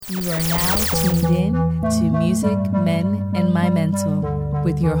You are now tuned in to Music, Men, and My Mental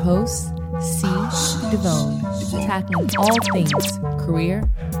with your host, C. Devone, tackling all things career,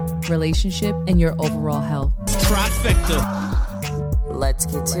 relationship, and your overall health. Trifecta. Let's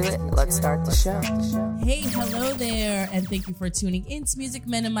get to it. Let's start the show. Hey, hello there, and thank you for tuning in to Music,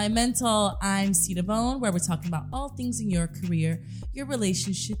 Men, and My Mental. I'm C. Devone, where we're talking about all things in your career, your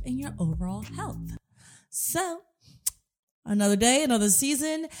relationship, and your overall health. So, another day, another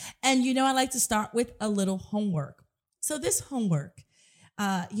season, and I like to start with a little homework. So this homework,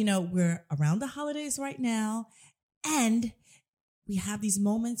 we're around the holidays right now, and we have these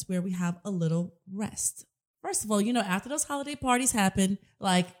moments where we have a little rest. First of all, after those holiday parties happen,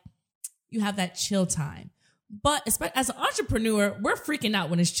 you have that chill time. But as an entrepreneur, we're freaking out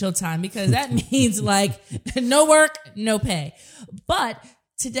when it's chill time because that means no work, no pay. But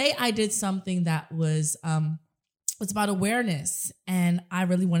today I did something that was about awareness, and I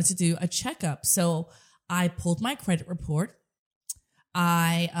really wanted to do a checkup. So I pulled my credit report.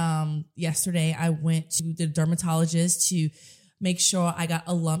 Yesterday I went to the dermatologist to make sure I got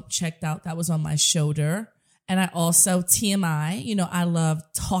a lump checked out that was on my shoulder. And I also, TMI, I love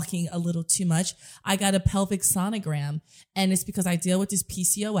talking a little too much. I got a pelvic sonogram, and it's because I deal with this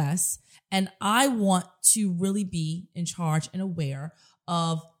PCOS, and I want to really be in charge and aware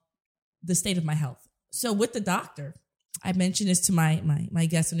of the state of my health. So with the doctor, I mentioned this to my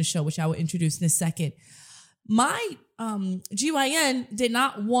guest on the show, which I will introduce in a second. My GYN did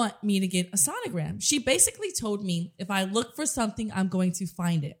not want me to get a sonogram. She basically told me if I look for something, I'm going to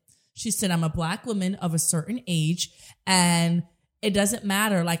find it. She said, I'm a Black woman of a certain age, and it doesn't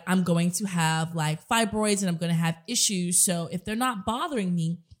matter. I'm going to have fibroids and I'm going to have issues. So if they're not bothering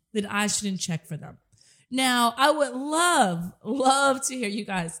me, then I shouldn't check for them. Now, I would love to hear you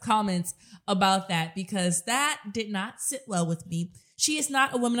guys' comments about that because that did not sit well with me. She is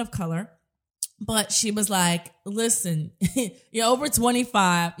not a woman of color, but she was like, listen, you're over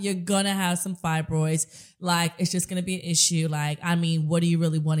 25. You're going to have some fibroids. It's just going to be an issue. What do you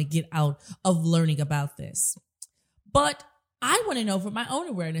really want to get out of learning about this? But I want to know for my own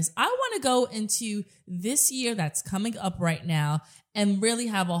awareness. I want to go into this year that's coming up right now and really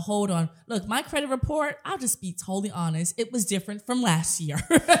have a hold on. Look, my credit report, I'll just be totally honest. It was different from last year.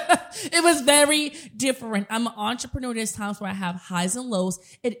 It was very different. I'm an entrepreneur. There's times where I have highs and lows.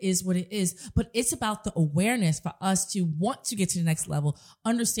 It is what it is. But it's about the awareness for us to want to get to the next level,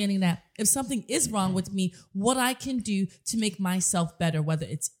 understanding that if something is wrong with me, what I can do to make myself better, whether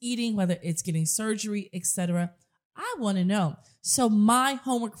it's eating, whether it's getting surgery, etc. I want to know. So my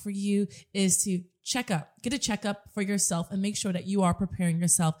homework for you is to get a checkup for yourself and make sure that you are preparing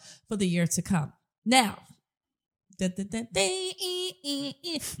yourself for the year to come. Now,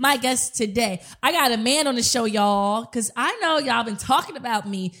 my guest today, I got a man on the show, y'all, because I know y'all been talking about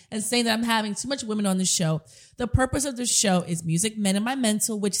me and saying that I'm having too much women on the show. The purpose of the show is Music, Men, and My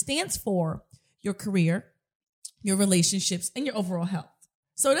Mental, which stands for your career, your relationships, and your overall health.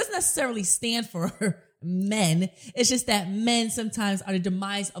 So it doesn't necessarily stand for men. It's just that men sometimes are the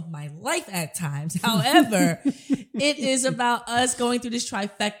demise of my life at times. However, it is about us going through this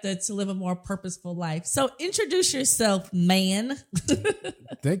trifecta to live a more purposeful life. So introduce yourself, man.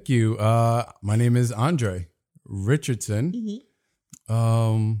 Thank you. My name is Andre Richardson.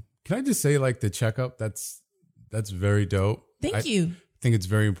 Mm-hmm. Can I just say the checkup? That's very dope. Thank you. I think it's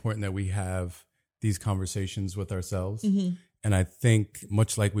very important that we have these conversations with ourselves. Mm-hmm. And I think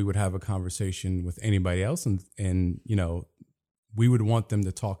much like we would have a conversation with anybody else and we would want them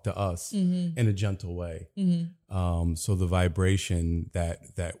to talk to us in a gentle way. Mm-hmm. So the vibration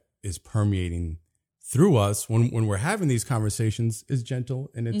that is permeating through us when we're having these conversations is gentle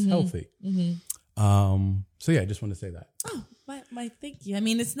and it's healthy. Mm-hmm. So yeah, I just want to say that. Oh, my thank you.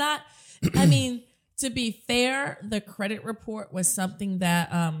 It's not, to be fair, the credit report was something that,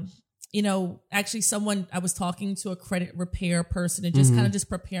 actually I was talking to a credit repair person and just kind of just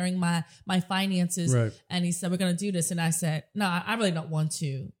preparing my finances. Right. And he said, we're going to do this. And I said, no, I really don't want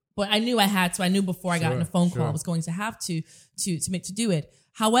to, but I knew I had to. I knew before I got in a phone call, I was going to have to do it.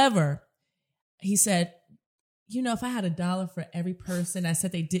 However, he said, if I had $1 for every person that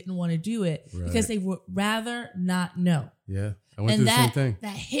said they didn't want to do it because they would rather not know. Yeah. I went through the same thing.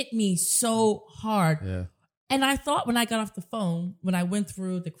 That hit me so hard. Yeah. And I thought when I got off the phone, when I went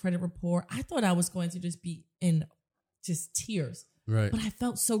through the credit report, I thought I was going to just be in just tears. Right. But I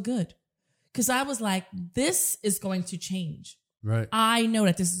felt so good because I was like, this is going to change. Right. I know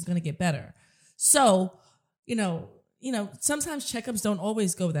that this is going to get better. So, sometimes checkups don't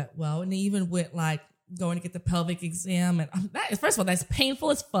always go that well. And even with going to get the pelvic exam, and first of all, that's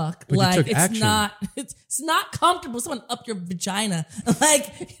painful as fuck. But like you took it's action. not, it's not comfortable. Someone up your vagina,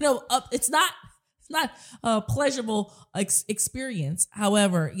 like it's not a pleasurable experience.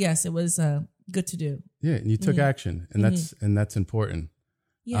 However, yes, it was good to do. Yeah, and you took action, and that's important.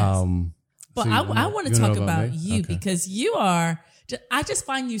 Yes. But so I want to you talk know about me? you Okay. because you are. I just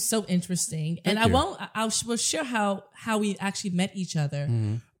find you so interesting, and Thank you. we'll share how we actually met each other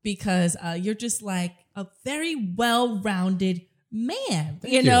Mm-hmm. because you're just like a very well-rounded man.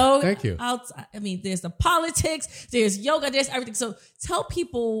 Thank you you. know, Thank you. I mean, there's the politics, there's yoga, there's everything. So tell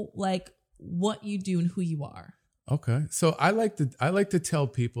people like what you do and who you are. Okay. So I like to tell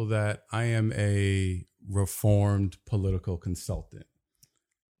people that I am a reformed political consultant.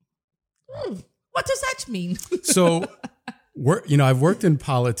 What does that mean? So I've worked in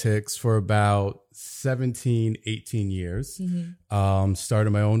politics for about 17, 18 years. Started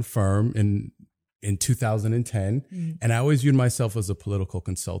my own firm in 2010. And I always viewed myself as a political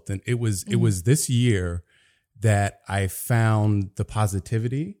consultant. It was this year that I found the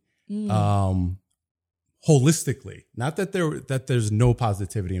positivity holistically. Not that there's no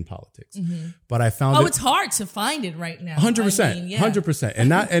positivity in politics, but I found It's hard to find it right now. 100%, 100%,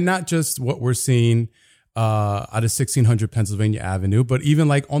 and not just what we're seeing out of 1600 Pennsylvania Avenue, but even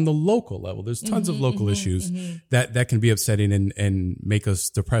like on the local level, there's tons of local issues that can be upsetting and make us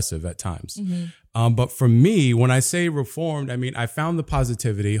depressive at times. But for me, when I say reformed, I mean I found the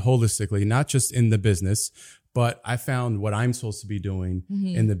positivity holistically, not just in the business, but I found what I'm supposed to be doing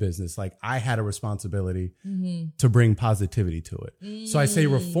in the business. Like I had a responsibility to bring positivity to it. So I say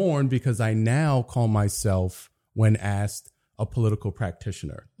reformed because I now call myself, when asked, a political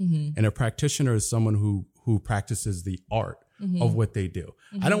practitioner. And a practitioner is someone who practices the art of what they do.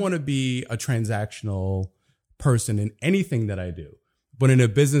 I don't want to be a transactional person in anything that I do, but in a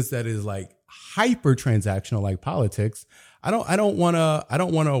business that is like hyper transactional, like politics, I don't want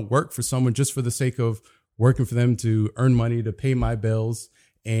to work for someone just for the sake of working for them to earn money, to pay my bills,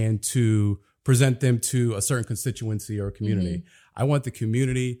 and to present them to a certain constituency or community. I want the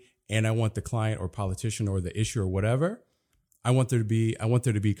community, and I want the client or politician or the issue or whatever. I want there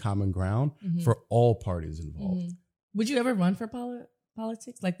to be common ground for all parties involved. Would you ever run for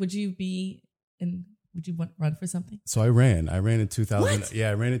politics? Like, would you run for something? So I ran in 2000. What?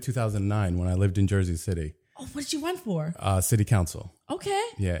 Yeah, I ran in 2009 when I lived in Jersey City. Oh, what did you run for? City council. Okay.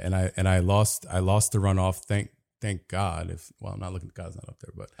 Yeah, and I lost the runoff. Thank God. I'm not looking. God's not up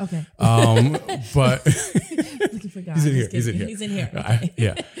there, but Okay. but Looking for God. he's in here. Just He's in kidding. here. He's in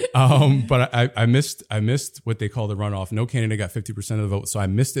here. Yeah. But I missed what they call the runoff. No candidate got 50% of the vote, so I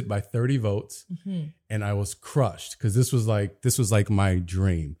missed it by 30 votes, and I was crushed because this was like my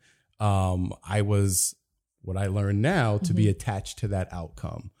dream. I was what I learned now to be attached to that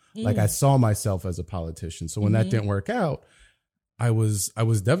outcome. Like I saw myself as a politician. So when that didn't work out, I was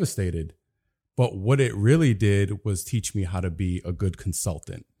devastated. But what it really did was teach me how to be a good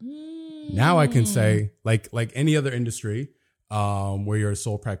consultant. Now I can say, like any other industry, where you're a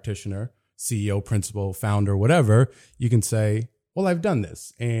sole practitioner, CEO, principal, founder, whatever, you can say, well, I've done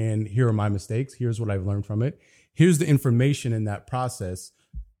this and here are my mistakes. Here's what I've learned from it. Here's the information in that process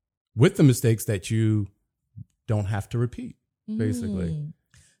with the mistakes that you don't have to repeat, basically.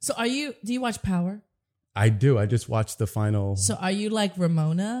 So do you watch Power? I do. I just watched the final. So are you like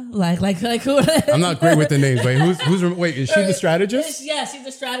Ramona? Like who? I'm not great with the names. Wait, wait, is she the strategist? Yeah, she's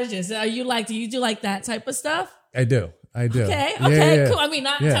the strategist. Are you do you do like that type of stuff? I do. Okay, Yeah. cool. I mean,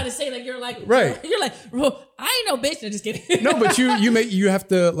 not trying to say that you're like, Right. You're like, well, I ain't no bitch. No, just kidding. No, but you have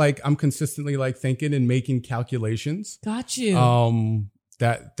to I'm consistently thinking and making calculations. Got you.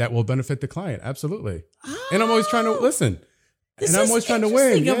 That will benefit the client. Absolutely. And I'm always trying to listen. This And I'm is always trying to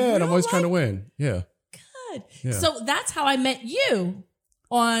win. interesting. Yeah, A and I'm always real trying to win. Yeah. Good. Yeah. So that's how I met you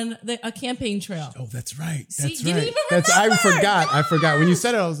on a campaign trail. Oh, that's right. See, That's you right. didn't even I remember. I forgot. When you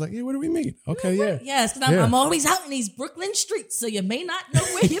said it, I was like, yeah, where do we meet? Okay, yeah. Yes, because I'm always out in these Brooklyn streets, so you may not know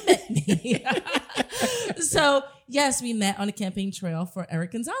where you met me. So, yes, we met on a campaign trail for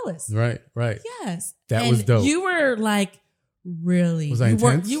Eric Gonzalez. Right. Yes. That And was dope. You were like, really. Was I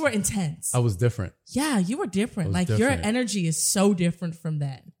intense? You were intense. I was different. Yeah, you were different. I was Your different. energy is so different from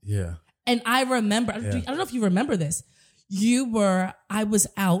that. Yeah. And I remember, I don't know if you remember this. I was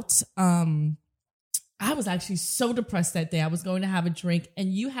out. I was actually so depressed that day. I was going to have a drink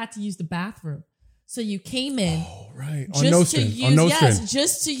and you had to use the bathroom. So you came in. Oh, right. On Nostrand.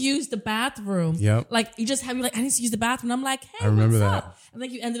 Just to use the bathroom. Yep. Like you just have you like, I need to use the bathroom. I'm like, hey, I remember what's that. up? I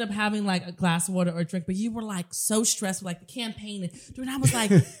think you ended up having like a glass of water or a drink, but you were like so stressed with like the campaign. And I was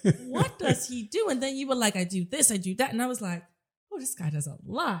like, what does he do? And then you were like, I do this, I do that. And I was like, oh, this guy does a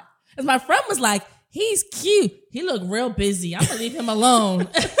lot. And my friend was like, he's cute. He looked real busy. I'm gonna leave him alone.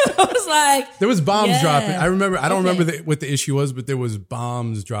 I was like, there was bombs yeah. dropping. I remember. I don't Okay. remember what the issue was, but there was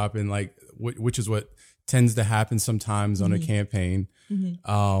bombs dropping, like which is what tends to happen sometimes on a campaign.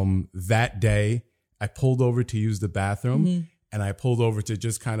 That day, I pulled over to use the bathroom, and I pulled over to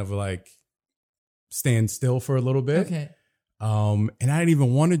just kind of like stand still for a little bit. Okay. And I didn't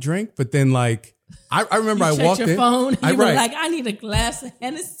even want to drink, but then like I remember I checked walked your in. phone. You were right. like, I need a glass of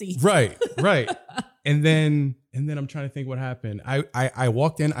Hennessy. Right. And then I'm trying to think what happened. I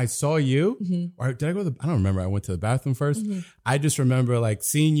walked in, I saw you, or did I go to I don't remember. I went to the bathroom first. I just remember like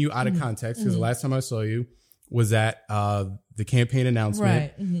seeing you out of context because the last time I saw you was at the campaign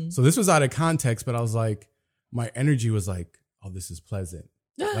announcement. Right. So this was out of context, but I was like, my energy was like, oh, this is pleasant.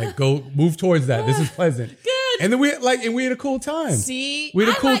 Like go move towards that. This is pleasant. Good. And then we had a cool time. See, we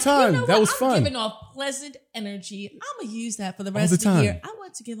had a cool time. You know that what? was I'm fun. giving off pleasant energy. I'm gonna use that for the rest the of the time. year. I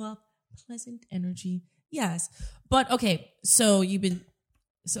want to give off pleasant energy. Yes, but okay. So you've been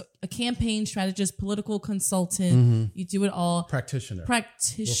a campaign strategist, political consultant. You do it all. Practitioner.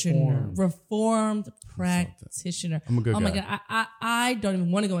 Reformed practitioner. I'm a good oh my guy. God, I don't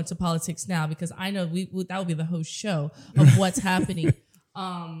even want to go into politics now because I know that would be the whole show of what's happening.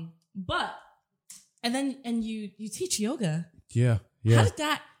 But and you teach yoga. Yeah. How did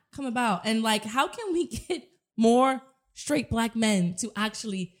that come about? And like, how can we get more straight Black men to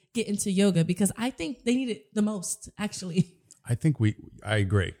actually get into yoga? Because I think they need it the most, actually. I think I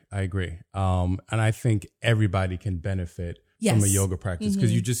agree. And I think everybody can benefit from a yoga practice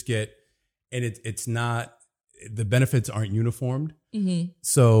because you just get, and it's not, the benefits aren't uniformed.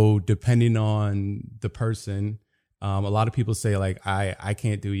 So depending on the person, a lot of people say like, I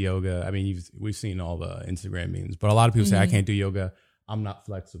can't do yoga. I mean, we've seen all the Instagram memes, but a lot of people say I can't do yoga. I'm not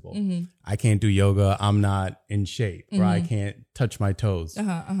flexible. I can't do yoga. I'm not in shape, or I can't touch my toes.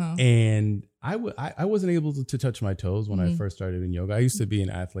 And I wasn't able to touch my toes when I first started in yoga. I used to be an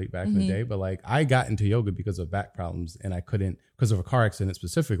athlete back in the day, but like I got into yoga because of back problems, and I couldn't, because of a car accident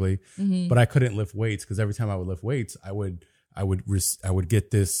specifically, but I couldn't lift weights because every time I would lift weights, I would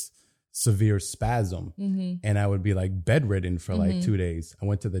get this severe spasm, and I would be like bedridden for like 2 days. I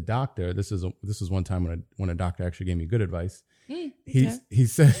went to the doctor. This is one time when a doctor actually gave me good advice. He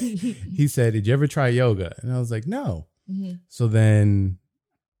said, did you ever try yoga? And I was like, no. So then,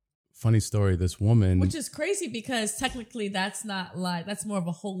 funny story, this woman, which is crazy because technically that's not like, that's more of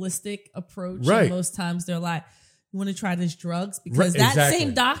a holistic approach. Right. And most times they're like, you want to try these drugs? Because that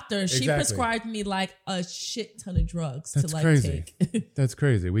same doctor, she prescribed me like a shit ton of drugs to like crazy. take. That's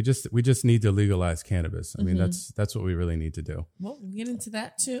crazy. We just need to legalize cannabis. I mean, that's what we really need to do. Well, we'll get into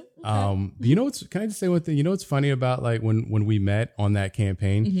that too. Okay. You know can I just say one thing? You know what's funny about like when we met on that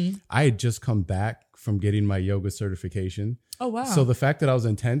campaign? I had just come back from getting my yoga certification. Oh wow. So the fact that I was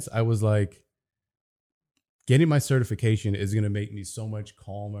intense, I was like, getting my certification is going to make me so much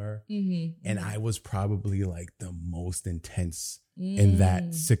calmer. And I was probably like the most intense in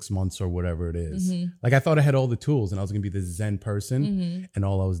that 6 months or whatever it is. Like I thought I had all the tools and I was going to be this Zen person. And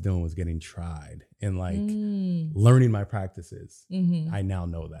all I was doing was getting tried and like learning my practices. I now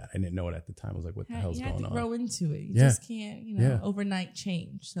know that. I didn't know it at the time. I was like, what the hell's going on? You have to grow into it. You just can't, overnight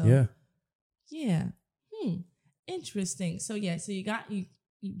change. So yeah. Interesting. So yeah, so you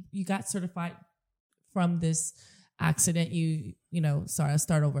got certified from this accident. Sorry, I'll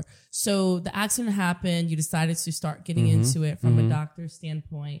start over. So the accident happened. You decided to start getting into it from a doctor's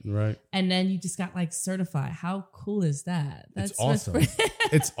standpoint. Right. And then you just got like certified. How cool is that? It's awesome.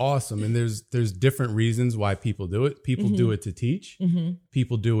 It's awesome. And there's different reasons why people do it. People do it to teach.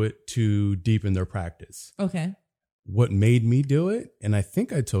 People do it to deepen their practice. Okay. What made me do it, and I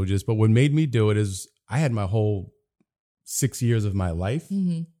think I told you this, but what made me do it is I had my whole 6 years of my life,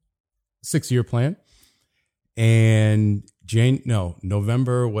 6-year plan. And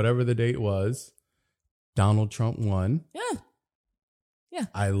November, whatever the date was, Donald Trump won. Yeah.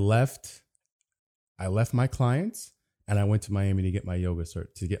 I left my clients and I went to Miami to get my yoga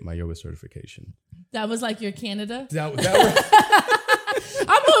certification. That was like your Canada? That was,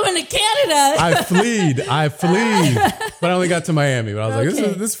 I'm moving to Canada. I fleed, but I only got to Miami. But I was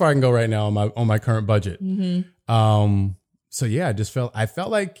like, this is far I can go right now on my current budget. So yeah, I felt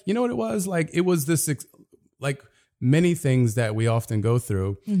like, you know what it was? Like, it was this, like many things that we often go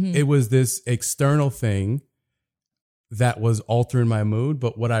through. It was this external thing that was altering my mood.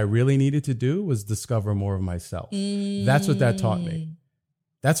 But what I really needed to do was discover more of myself. That's what that taught me.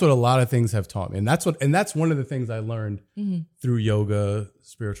 That's what a lot of things have taught me. And that's one of the things I learned through yoga,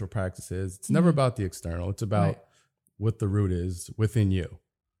 spiritual practices. It's never about the external. It's about what the root is within you.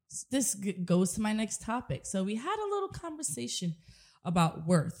 This goes to my next topic. So we had a little conversation about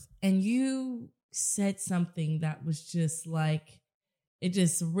worth, and you said something that was just like, it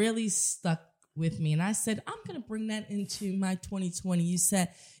just really stuck with me. And I said, I'm going to bring that into my 2020. You said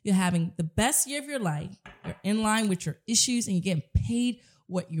you're having the best year of your life. You're in line with your issues and you're getting paid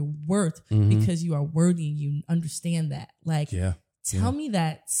what you're worth because you are worthy. You understand that. Like, tell me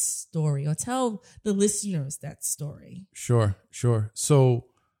that story, or tell the listeners that story. Sure. So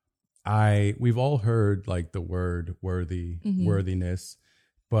we've all heard like the word worthy, worthiness,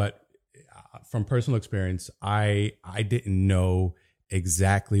 but from personal experience, I didn't know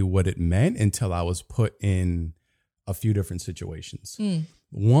exactly what it meant until I was put in a few different situations.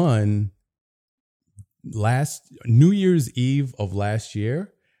 One, last New Year's Eve of last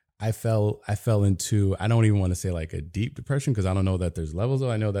year, I fell into, I don't even want to say like a deep depression, because I don't know that there's levels of,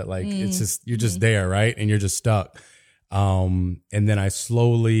 I know that like it's just, you're just there, right? And you're just stuck. And then I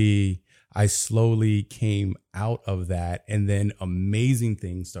slowly came out of that, and then amazing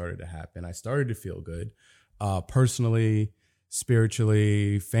things started to happen. I started to feel good, personally,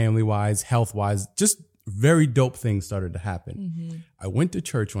 spiritually, family-wise, health-wise, just very dope things started to happen. I went to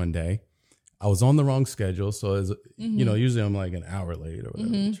church one day. I was on the wrong schedule. So, as you know, usually I'm like an hour late or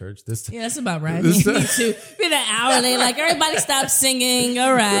whatever to church. Yeah, that's about right. Me too. Been an hour late. Like, everybody stop singing.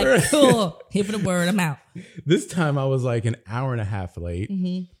 All right, cool. Here for the word. I'm out. This time I was like an hour and a half late.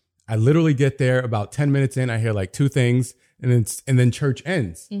 I literally get there about 10 minutes in. I hear like two things, and then church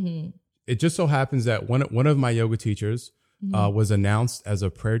ends. It just so happens that one of my yoga teachers was announced as a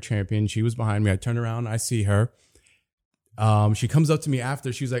prayer champion. She was behind me. I turn around, I see her. She comes up to me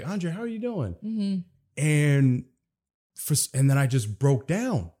after. She's like, Andre, how are you doing? And then I just broke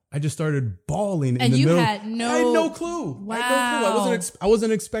down. I just started bawling in the middle. I had no clue. Wow. I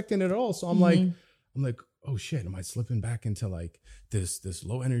wasn't expecting it at all. So I'm like, oh shit, am I slipping back into like this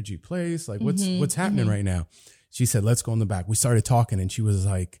low energy place? Like what's happening right now? She said, let's go in the back. We started talking, and she was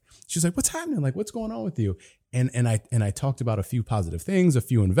like, what's happening? Like, what's going on with you? And I talked about a few positive things, a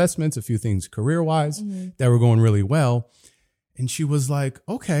few investments, a few things career-wise that were going really well. And she was like,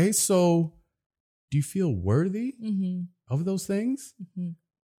 okay, so do you feel worthy of those things?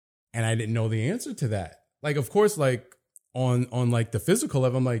 And I didn't know the answer to that. Like, of course, like on like the physical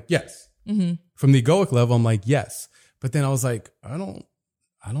level, I'm like, yes. From the egoic level, I'm like, yes. But then I was like, I don't.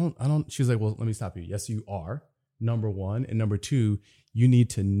 She was like, well, let me stop you. Yes, you are, number one. And number two, you need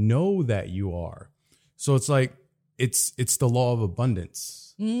to know that you are. So it's like, it's the law of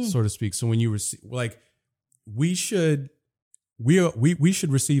abundance, so to speak. So when you receive, like, we should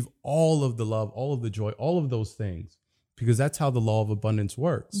receive all of the love, all of the joy, all of those things, because that's how the law of abundance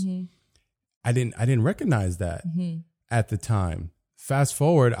works. I didn't recognize that at the time. Fast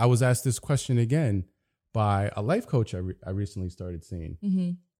forward, I was asked this question again by a life coach I recently started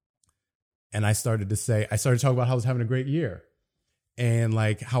seeing. And I started talking about how I was having a great year and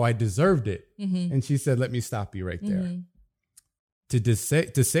like how I deserved it. And she said, let me stop you right there. To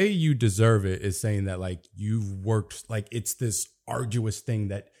say you deserve it is saying that like you've worked, like it's this arduous thing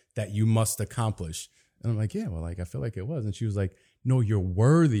that you must accomplish. And I'm like, yeah, well, like I feel like it was. And she was like, no, you're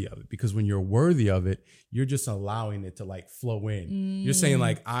worthy of it, because when you're worthy of it, you're just allowing it to like flow in. You're saying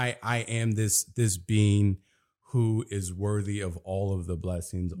like, I am this being who is worthy of all of the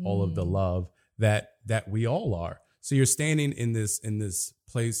blessings, all of the love that we all are. So you're standing in this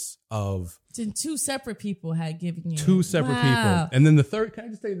place of two separate people had given you two separate people. And then the third, can I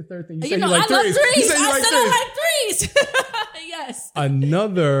just say the third thing? You know, I love threes. I like threes. Yes.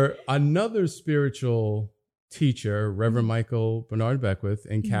 Another spiritual teacher, Reverend Michael Bernard Beckwith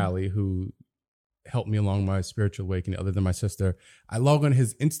in Cali, who helped me along my spiritual awakening, other than my sister. I log on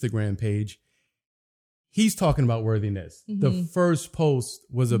his Instagram page. He's talking about worthiness. The first post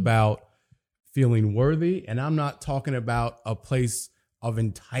was about feeling worthy. And I'm not talking about a place of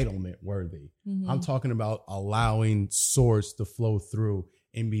entitlement worthy. I'm talking about allowing source to flow through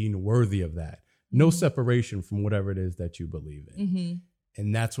and being worthy of that. No separation from whatever it is that you believe in.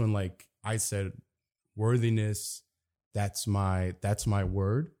 And that's when like I said, worthiness, that's my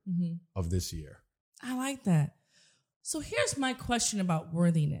word of this year. I like that. So here's my question about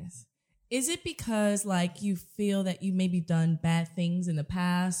worthiness. Is it because like you feel that you maybe done bad things in the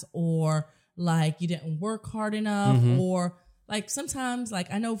past, or like you didn't work hard enough, or like sometimes, like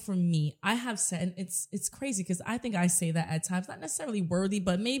I know for me, I have said, and it's crazy because I think I say that at times, not necessarily worthy,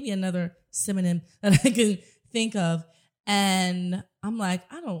 but maybe another synonym that I can think of. And I'm like,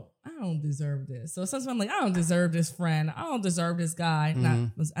 I don't deserve this. So sometimes I'm like, I don't deserve this friend. I don't deserve this guy.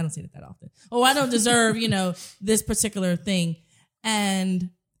 I don't say that often. Oh, I don't deserve, this particular thing.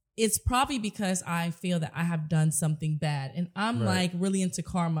 And it's probably because I feel that I have done something bad. And I'm like really into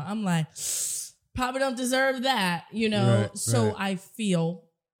karma. I'm like, probably don't deserve that, So I feel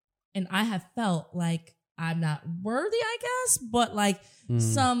and I have felt like I'm not worthy, I guess, but like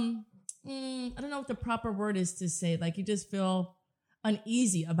some, I don't know what the proper word is to say. Like you just feel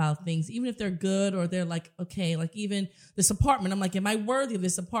uneasy about things, even if they're good or they're like, okay, like even this apartment, I'm like, am I worthy of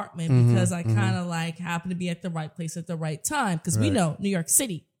this apartment? Because I kind of like happen to be at the right place at the right time. Because we know New York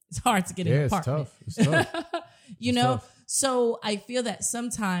City, it's hard to get an apartment. It's tough. You know? Tough. So I feel that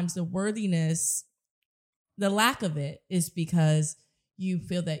sometimes the worthiness, the lack of it is because you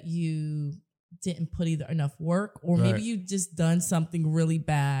feel that you didn't put either enough work or maybe you just done something really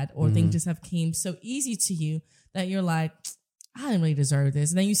bad or things just have came so easy to you that you're like, I didn't really deserve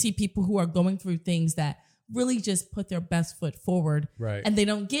this. And then you see people who are going through things that really just put their best foot forward and they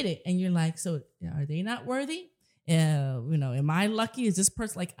don't get it. And you're like, so are they not worthy? You know, am I lucky? Is this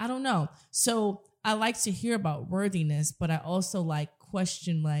person like, I don't know. So I like to hear about worthiness, but I also like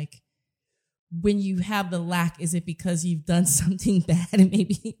question like, when you have the lack, is it because you've done something bad and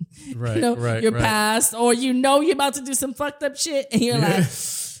maybe your past, or you're about to do some fucked up shit and you're like,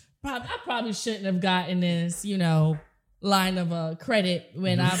 I probably shouldn't have gotten this, line of credit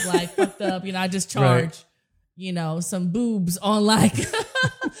when I've like fucked up, I just charge, some boobs on like,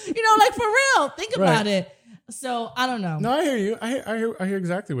 like for real, think about it. So I don't know. No, I hear you. I hear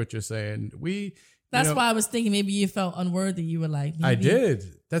exactly what you're saying. That's why I was thinking maybe you felt unworthy. You were like, maybe, I did.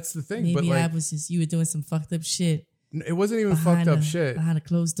 That's the thing. Maybe but like, I was just, you were doing some fucked up shit. It wasn't even fucked up shit. Behind a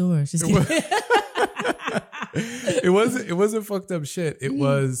closed door. Just it wasn't fucked up shit. It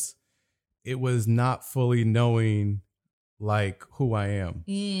was not fully knowing like who I am.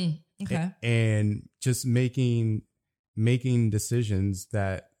 Okay. And just making decisions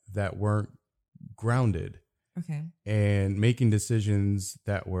that weren't grounded. Okay. And making decisions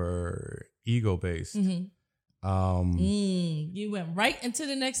that were ego based. You went right into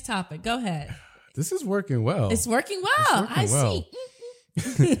the next topic. Go ahead. This is working well. It's working well. I see.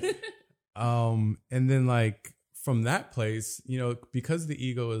 And then like from that place, because the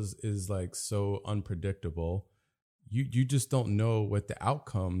ego is like so unpredictable, you just don't know what the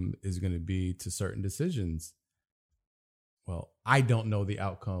outcome is going to be to certain decisions. Well, I don't know the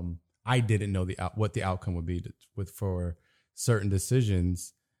outcome. I didn't know what the outcome would be for certain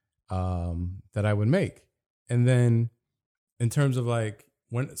decisions that I would make. And then in terms of like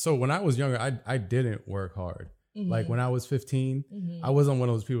when I was younger, I didn't work hard. Like when I was 15, I wasn't one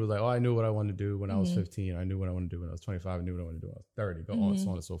of those people like, oh, I knew what I wanted to do when I was 15. I knew what I wanted to do when I was 25. I knew what I wanted to do when I was 30. Go on, so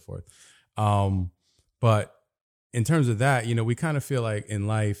on and so forth. But in terms of that, we kind of feel like in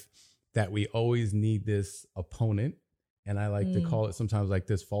life that we always need this opponent. And I like to call it sometimes like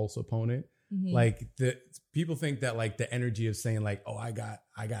this false opponent. Like people think that like the energy of saying like, oh, I got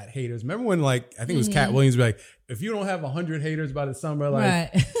haters. Remember when like, I think it was Cat Williams be like, if you don't have 100 haters by the summer,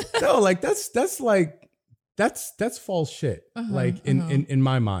 like, no, like that's false shit. Like in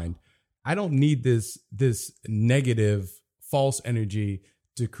my mind, I don't need this negative false energy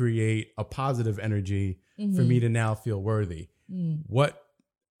to create a positive energy for me to now feel worthy. What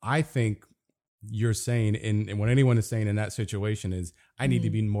I think you're saying and what anyone is saying in that situation is I need to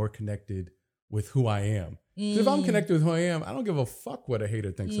be more connected with who I am. If I'm connected with who I am, I don't give a fuck what a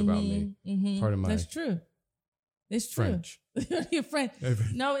hater thinks about me. Part of my That's true. It's true. French. Your friend.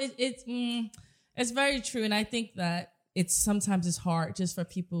 No, it's very true. And I think that sometimes it's hard just for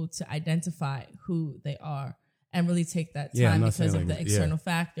people to identify who they are and really take that time because of the external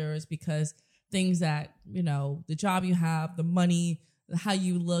factors, because things that, the job you have, the money, how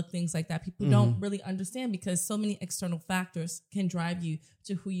you look, things like that. People don't really understand because so many external factors can drive you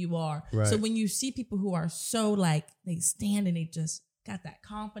to who you are. Right. So when you see people who are so like, they stand and they just got that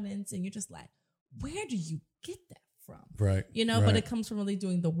confidence and you're just like, where do you get that from? Right. But it comes from really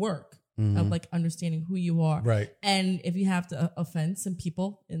doing the work of like understanding who you are. Right. And if you have to offend some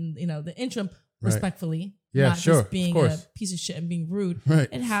people in, the interim, respectfully, not just being a piece of shit and being rude,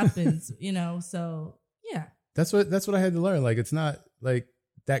 it happens, so yeah. That's what I had to learn. Like, it's not like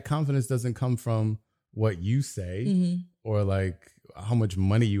that confidence doesn't come from what you say or like how much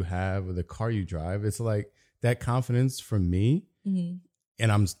money you have or the car you drive. It's like that confidence from me.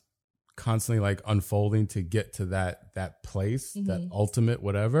 And I'm constantly like unfolding to get to that place, that ultimate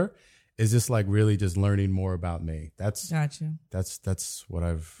whatever, is just like really just learning more about me. Gotcha. That's what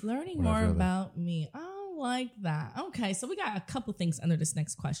I've learning more about me. I like that. Okay, so we got a couple things under this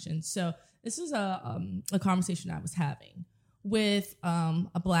next question. So this is a conversation I was having with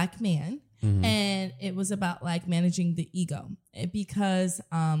a Black man, and it was about like managing the ego, because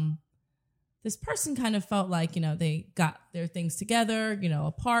this person kind of felt like, they got their things together,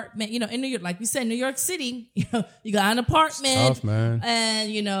 apartment, in New York, like we said, New York City, you got an apartment. It's tough, man.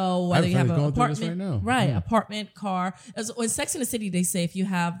 And, whether you have an apartment, right now. Apartment, car. In Sex and the City, they say if you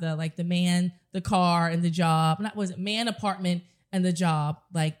have the man, the car, and the job, man, apartment, and the job,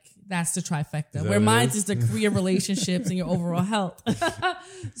 like that's the trifecta. Where mine is the career, relationships, and your overall health.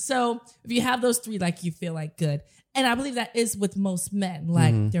 So if you have those three, like you feel like good. And I believe that is with most men.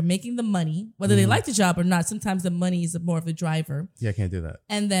 Like they're making the money, whether they like the job or not. Sometimes the money is more of a driver. Yeah, I can't do that.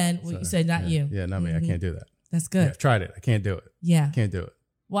 And then you said not you. Yeah, not me. I can't do that. That's good. Yeah, I've tried it. I can't do it. Yeah. Can't do it.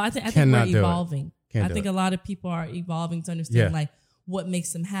 Well, I think we're evolving. I think a lot of people are evolving to understand like what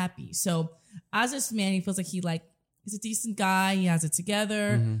makes them happy. So as this man, he feels like he's a decent guy. He has it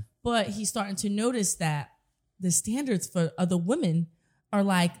together, but he's starting to notice that the standards for other women are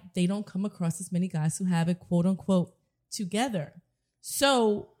like, they don't come across as many guys who have it, quote unquote, together.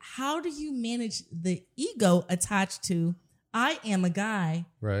 So how do you manage the ego attached to, I am a guy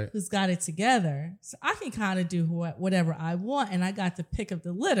who's got it together, so I can kind of do whatever I want, and I got to pick up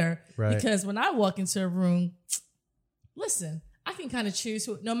the litter because when I walk into a room, listen, I can kind of choose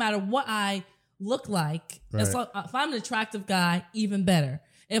who, no matter what I look like. If I'm an attractive guy, even better.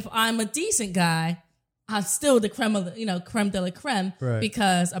 If I'm a decent guy, I'm still the creme of the, creme de la creme,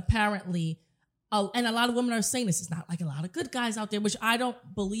 because apparently, and a lot of women are saying this, it's not like a lot of good guys out there, which I don't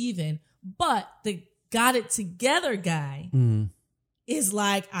believe in, but the got it together guy is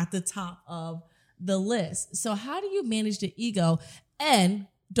like at the top of the list. So how do you manage the ego and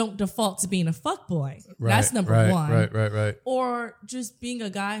don't default to being a fuckboy? That's number one. Right. Or just being a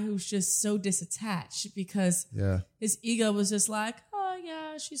guy who's just so disattached because his ego was just like, oh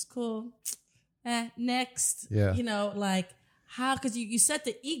yeah, she's cool. Next. Yeah. Like how, because you set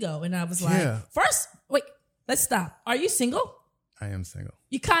the ego, and I was like, first, wait, let's stop. Are you single? I am single.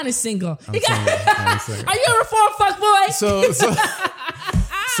 You kind of single. I'm single. Are you a reformed fuckboy?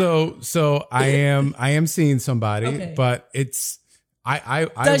 So I am seeing somebody, but it's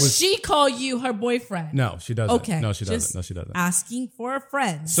Does she call you her boyfriend? No, she doesn't. Okay. No, she doesn't. No, she doesn't. Asking for a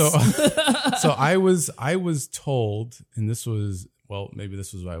friend. So I was told, and this was, well, maybe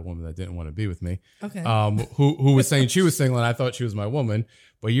this was by a woman that didn't want to be with me. Okay. Who was saying she was single, and I thought she was my woman.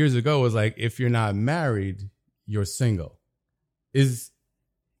 But years ago, it was like, if you're not married, you're single.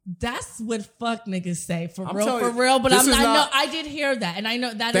 That's what fuck niggas say for real. But I did hear that, and I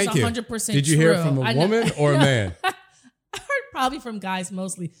know that is 100% true. Did you hear it from a woman or a man? I heard probably from guys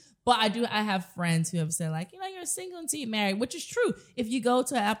mostly, but I have friends who have said like, you're single until you're married, which is true. If you go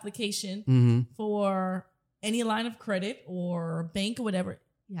to an application for any line of credit or bank or whatever,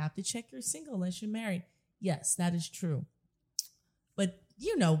 you have to check you're single unless you're married. Yes, that is true. But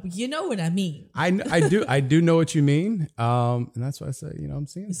you know what I mean. I do know what you mean. And that's why I say, I'm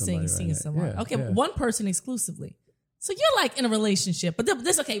seeing somebody. Seeing someone. Yeah, okay, one person exclusively. So you're like in a relationship, but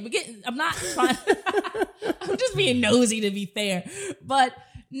this okay. I'm not trying. I'm just being nosy to be fair, but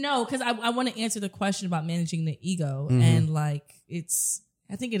no, because I want to answer the question about managing the ego, and like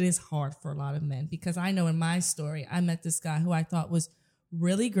I think it is hard for a lot of men, because I know in my story I met this guy who I thought was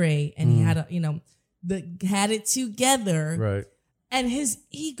really great, and he had had it together, right? And his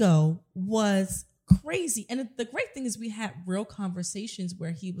ego was crazy. And the great thing is we had real conversations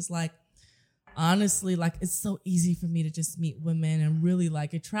where he was like, honestly, like, it's so easy for me to just meet women and really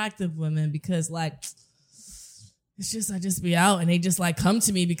like attractive women, because like, it's just, I just be out and they just like come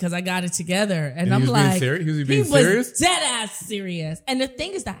to me because I got it together. And I'm like, he was dead ass serious. And the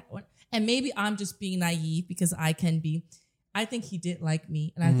thing is that, and maybe I'm just being naive because I can be, I think he did like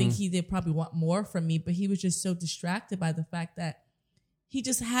me. And I think he did probably want more from me, but he was just so distracted by the fact that he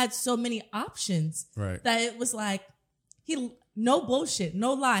just had so many options, right? That it was like, no bullshit,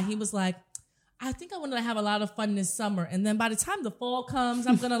 no lie. He was like, I think I want to have a lot of fun this summer, and then by the time the fall comes,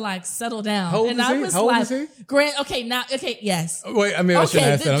 I'm gonna like settle down. How old and is I he? was How like, old is he? Yes. Wait, I mean, I shouldn't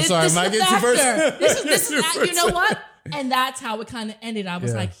ask that. I'm sorry. Am I getting too personal? This is you know what? And that's how it kind of ended. I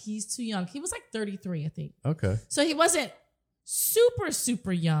was like, he's too young. He was like 33, I think. Okay. So he wasn't super,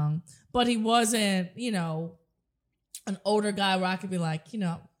 super young, but he wasn't, an older guy where I could be like,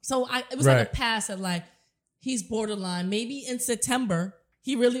 so it was like a pass at like, he's borderline. Maybe in September,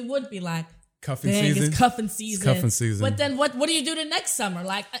 he really would be like, cuffing season. It's cuffing season. It's cuffing season. But then what do you do the next summer?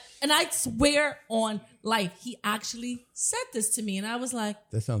 Like, and I swear on life, he actually said this to me. And I was like,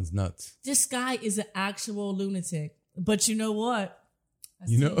 that sounds nuts. This guy is an actual lunatic. But you know what? I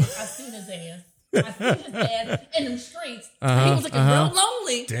seen his ass. I seen his ass in them streets. He was looking real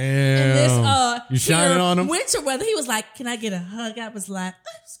lonely. Damn. In this you shining on him? Winter weather. He was like, can I get a hug? I was like,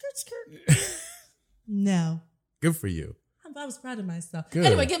 skirt. No. Good for you. I was proud of myself. Good.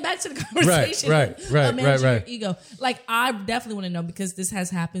 Anyway, get back to the conversation. Right. Managing your ego. Like, I definitely want to know, because this has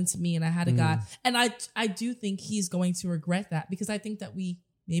happened to me, and I had a guy, and I do think he's going to regret that, because I think that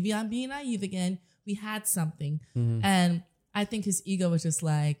maybe I'm being naive again. We had something, and I think his ego was just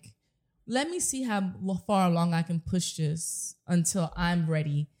like, let me see how far along I can push this until I'm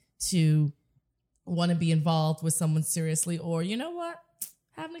ready to want to be involved with someone seriously, or you know what,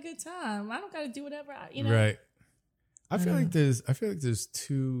 having a good time. I don't got to do whatever Right. I feel like there's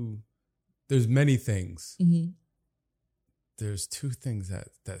many things. Mm-hmm. There's two things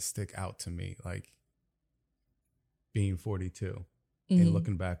that stick out to me, like being 42 and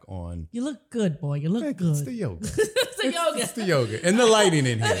looking back on. You look good, boy. You look good. It's the yoga. It's the yoga. It's the yoga and the lighting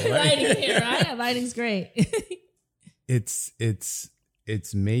in here. Lighting in here, right? Lighting's great. It's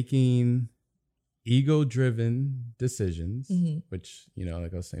making ego-driven decisions, which, you know,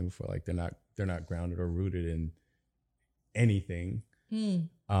 like I was saying before, like they're not grounded or rooted in anything.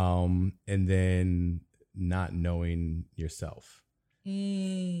 And then not knowing yourself.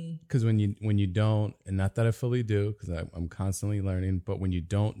 Because when you don't, and not that I fully do, because I'm constantly learning, but when you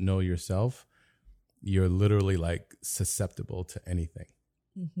don't know yourself, you're literally like susceptible to anything.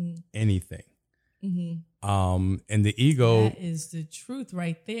 Anything. And the ego, that is the truth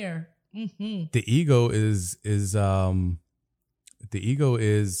right there. the ego is it's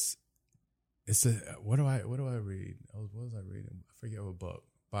a, what do I read? What was I reading? I forget what book,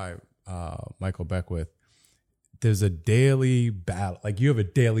 by Michael Beckwith. There's a daily battle, like you have a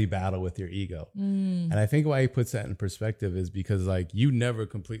daily battle with your ego. And I think why he puts that in perspective is because like you never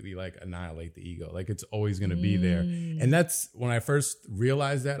completely like annihilate the ego. Like it's always going to be there. And that's when I first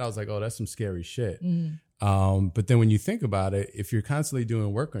realized that, I was like, oh, that's some scary shit. But then when you think about it, if you're constantly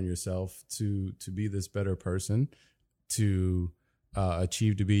doing work on yourself to be this better person, to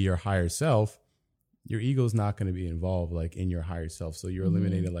achieve to be your higher self, your ego's not going to be involved like in your higher self. So you're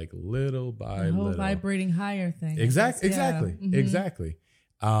eliminating like little by the whole little. vibrating higher thing. Exactly.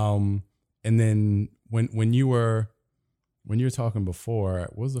 And then when you were talking before,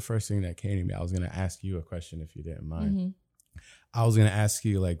 what was the first thing that came to me? I was going to ask you a question if you didn't mind. I was going to ask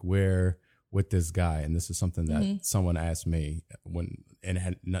you like where with this guy, and this is something that someone asked me and it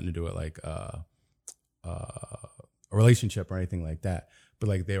had nothing to do with like a relationship or anything like that. But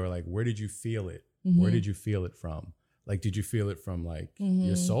like they were like, where did you feel it? Where did you feel it from? Like, did you feel it from like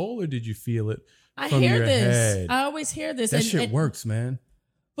your soul, or did you feel it from your head? I always hear this. That shit works, man.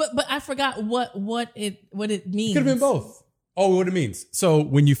 But I forgot what it means. It could have been both. Oh, what it means. So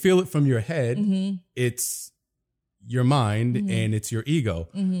when you feel it from your head, it's your mind and it's your ego.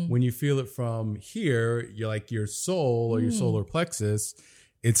 When you feel it from here, you're like your soul or your solar plexus.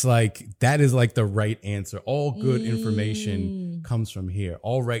 It's like, that is like the right answer. All good information comes from here.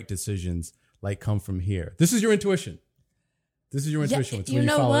 All right decisions like come from here. This is your intuition. This is your intuition. Yeah, when you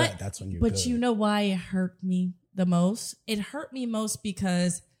follow that, that's when you're good. But you know why it hurt me the most? It hurt me most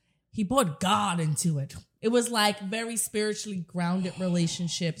because he brought God into it. It was like very spiritually grounded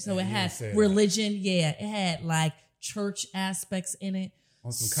relationship. So it had religion. Yeah, it had like church aspects in it.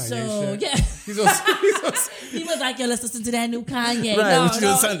 On some Kanye shit. Yeah. He was like, yo, let's listen to that new Kanye. Right, which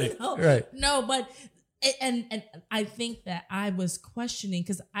is Sunday. Right. No, but, and I think that I was questioning,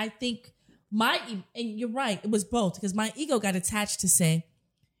 because I think and you're right, it was both, because my ego got attached to say,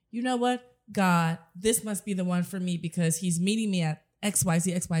 you know what, God, this must be the one for me because he's meeting me at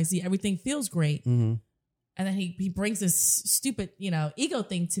XYZ, everything feels great. And then he brings this stupid, ego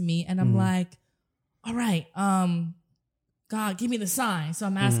thing to me, and I'm like, all right, God, give me the sign. So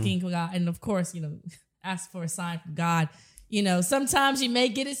I'm asking God, and of course, ask for a sign from God. Sometimes you may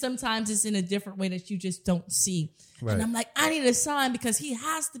get it, sometimes it's in a different way that you just don't see. Right. And I'm like, I need a sign because he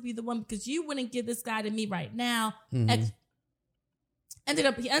has to be the one, because you wouldn't give this guy to me right now. He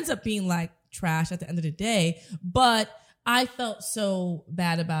ends up being like trash at the end of the day. But I felt so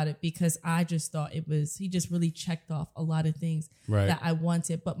bad about it because I just thought he just really checked off a lot of things that I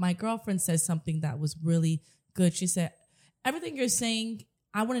wanted. But my girlfriend said something that was really good. She said, everything you're saying,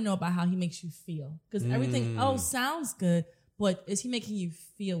 I want to know about how he makes you feel. Because everything, sounds good, but is he making you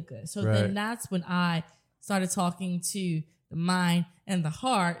feel good? So then that's when I started talking to the mind and the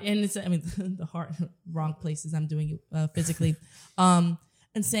heart. And the heart, wrong places, I'm doing it physically. And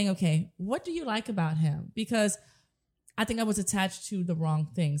saying, okay, what do you like about him? Because I think I was attached to the wrong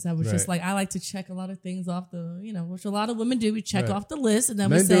things. I was just like, I like to check a lot of things off which a lot of women do. We check off the list, and then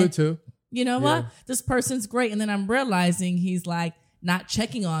Men we say, do it too. You know what? This person's great. And then I'm realizing he's like not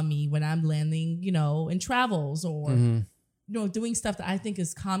checking on me when I'm landing, in travels or, doing stuff that I think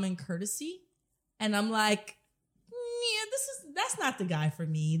is common courtesy. And I'm like, that's not the guy for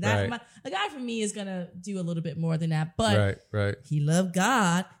me. Right. A guy for me is gonna do a little bit more than that. But Right. he loved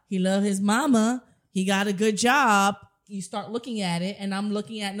God. He loved his mama. He got a good job. You start looking at it, and I'm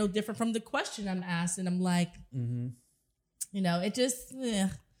looking at no different from the question I'm asked, and I'm like, it just.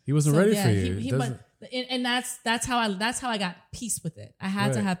 He wasn't ready for you. And that's how I got peace with it. I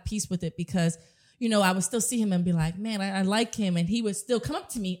had to have peace with it because, I would still see him and be like, man, I like him. And he would still come up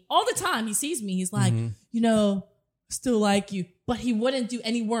to me all the time. He sees me. He's like, still like you. But he wouldn't do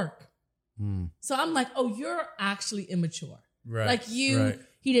any work. So I'm like, oh, you're actually immature. Right. Like he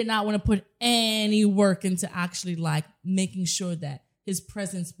did not want to put any work into actually like making sure that his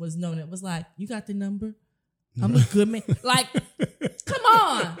presence was known. It was like, you got the number? I'm a good man. Like, come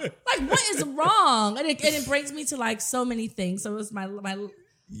on. Like, what is wrong? And it brings me to like so many things. So it's my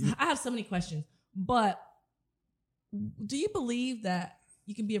I have so many questions. But do you believe that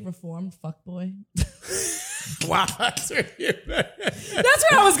you can be a reformed fuckboy? Wow. That's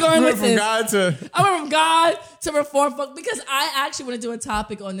where I was going with this. I went from God to reform fuck because I actually want to do a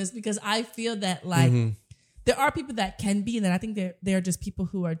topic on this because I feel that like there are people that can be, and then I think they're just people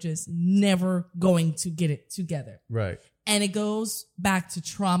who are just never going to get it together. Right. And it goes back to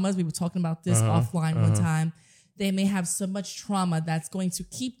traumas. We were talking about this offline one time. They may have so much trauma that's going to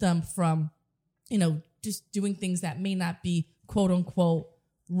keep them from, just doing things that may not be quote unquote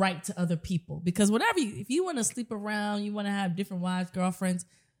right to other people. Because if you want to sleep around, you want to have different wives, girlfriends,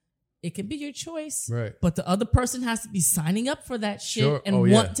 it can be your choice. Right. But the other person has to be signing up for that shit and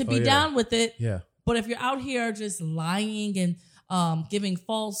want to be down with it. Yeah. But if you're out here just lying and giving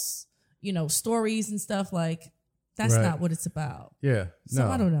false, stories and stuff, like that's not what it's about. Yeah. So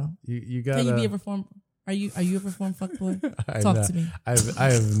I don't know. You got. Can you be a reformed? Are you a reformed fuckboy? Talk to me. I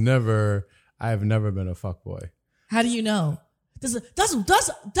have never been a fuckboy. How do you know? Does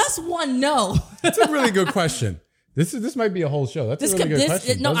one know? That's a really good question. This might be a whole show. That's a really good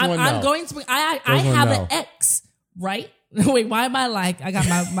question. No, I'm going to. I have an ex, right? Wait, why am I like? I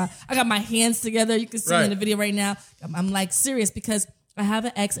got my hands together. You can see me in the video right now. I'm like serious because I have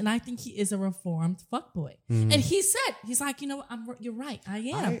an ex, and I think he is a reformed fuckboy. And he's like, you're right. I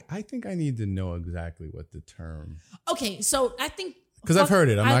am. I think I need to know exactly what the term. Okay, so I think because I've heard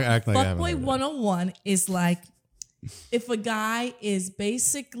it. I'm not acting like I haven't heard it. Fuckboy 101 is like if a guy is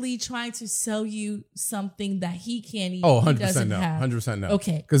basically trying to sell you something that he can't even. 100% no. 100% no.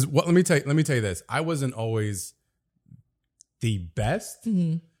 Okay. Because let me tell you this. I wasn't always the best,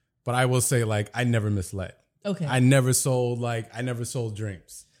 but I will say like I never misled. Okay. I never sold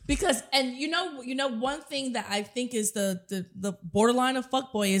dreams. Because one thing that I think is the borderline of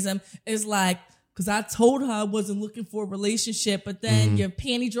fuckboyism is like, because I told her I wasn't looking for a relationship, but then your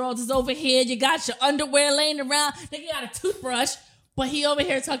panty drawers is over here, you got your underwear laying around, then you got a toothbrush, but he over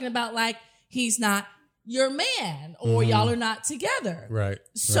here talking about like he's not your man or y'all are not together. Right.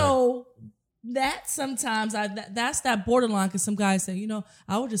 So that sometimes that's that borderline because some guys say,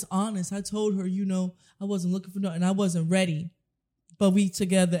 I was just honest. I told her, I wasn't looking for nothing. I wasn't ready. But we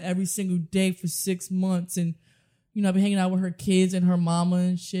together every single day for 6 months and I've been hanging out with her kids and her mama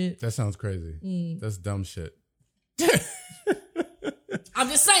and shit. That sounds crazy. That's dumb shit. I'm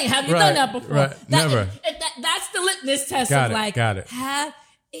just saying, have you done that before? Right. Never. That's the litmus test Got of it. like, Got it.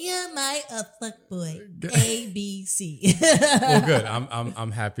 Am I a fuckboy? A, B, C. Well, good.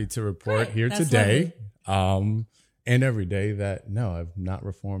 I'm happy to report here That's today, and every day that no, I've not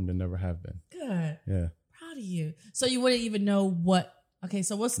reformed and never have been. Good. Yeah. Proud of you. So you wouldn't even know what. Okay,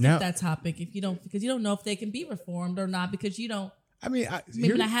 so we'll skip that topic because you don't know if they can be reformed or not because you don't. I mean,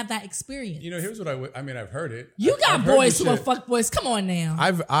 maybe not have that experience. Here's what I've heard it. You got boys who are fuckboys. Come on now.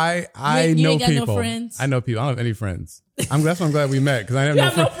 I you know ain't got people. No friends? I know people. I don't have any friends. That's why I'm glad we met because I have no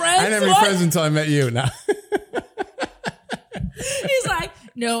friends. I didn't have any friends until I met you. Now he's like,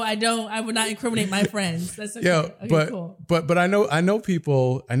 no, I don't. I would not incriminate my friends. That's okay. Yeah, okay, cool. But I know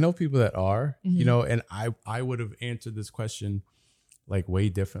people that are and I would have answered this question like way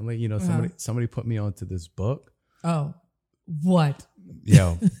differently. Somebody put me onto this book. Oh, what?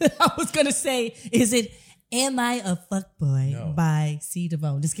 Yo, I was gonna say, is it "Am I a Fuckboy" by C.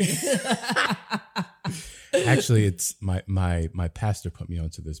 Devone? Just kidding. Actually, it's my pastor put me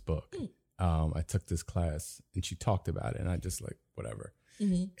onto this book. I took this class and she talked about it, and I just like whatever.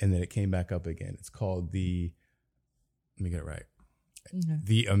 And then it came back up again. It's called let me get it right.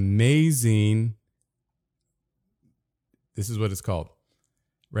 The Amazing. This is what it's called.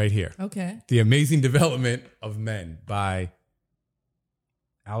 Right here. Okay. The Amazing Development of Men by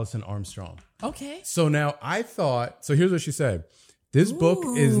Alison Armstrong. Okay. So now here's what she said. This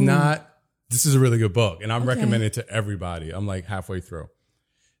book is not, this is a really good book and I'm recommending it to everybody. I'm like halfway through.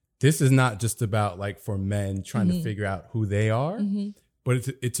 this is not just about like for men trying to figure out who they are, but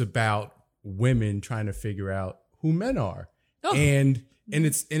it's about women trying to figure out who men are. Oh. And I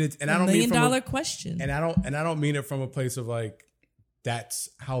don't mean $1 million question. And I don't mean it from a place of like, that's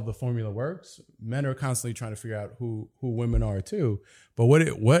how the formula works. Men are constantly trying to figure out who women are too. But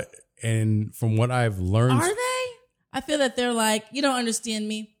and from what I've learned, are they? I feel that they're like, you don't understand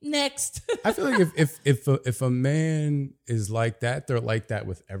me. Next. I feel like if a man is like that, they're like that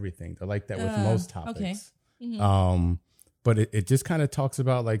with everything. They're like that with most topics. Okay. Mm-hmm. But it just kind of talks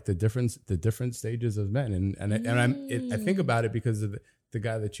about like the different stages of men, I think about it because of the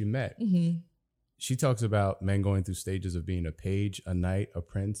guy that you met. Mm-hmm. She talks about men going through stages of being a page, a knight, a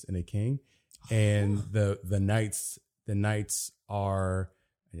prince, and a king, and the knights are,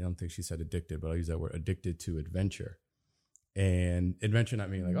 I don't think she said addicted, but I'll use that word, addicted to adventure. And adventure not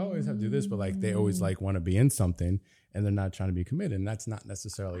meaning like, oh, I always have to do this, but like they always like want to be in something and they're not trying to be committed. And that's not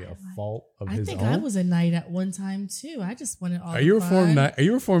necessarily a fault of his own. I think I was a knight at one time too. I just wanted all. Are you a reformed knight? Are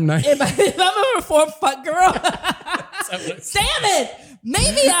you a reformed knight? If I'm a reformed fuck girl. Damn it.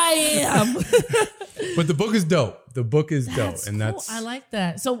 Maybe I am. But the book is dope. The book is dope. And cool. that's, I like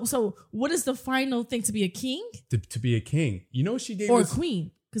that. So what is the final thing to be a king? To be a king. You know, she gave or us, a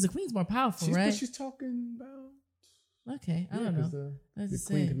queen? Because a queen's more powerful, right? But she's talking about. Okay, I don't know. The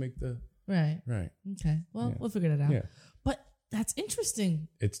queen can make the right. Okay, well, we'll figure that out. Yeah. But that's interesting.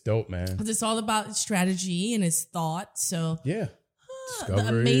 It's dope, man. Because it's all about strategy and it's thought. So yeah, the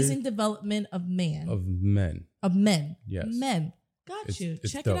amazing development of man, of men. Yes, men. Got you.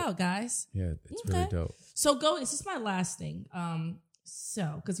 Check dope. It out, guys. Yeah, it's really dope. So this is my last thing.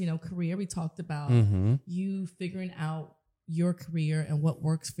 So because career, we talked about you figuring out your career and what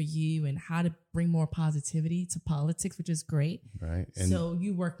works for you and how to bring more positivity to politics, which is great. Right. And so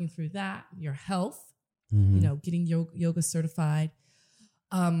you working through that, your health, Mm-hmm. Getting yoga certified.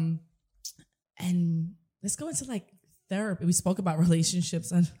 And let's go into like therapy. We spoke about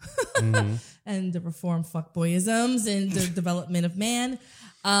relationships and and the reform fuckboyisms and the development of man.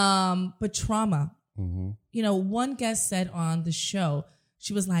 But trauma. One guest said on the show,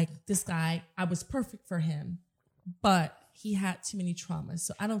 she was like, this guy, I was perfect for him, but he had too many traumas.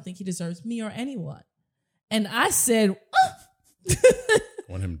 So I don't think he deserves me or anyone. And I said,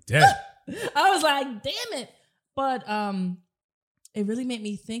 want him dead. I was like, damn it. But it really made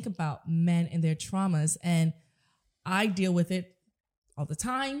me think about men and their traumas. And I deal with it all the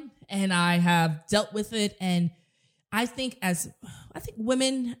time. And I have dealt with it. And I think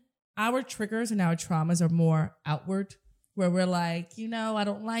women, our triggers and our traumas are more outward, where we're like, I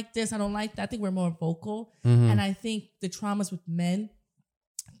don't like this, I don't like that. I think we're more vocal. And I think the traumas with men,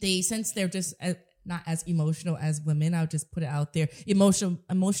 since they're just not as emotional as women, I'll just put it out there.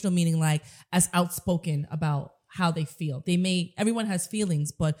 Emotional meaning like as outspoken about how they feel. Everyone has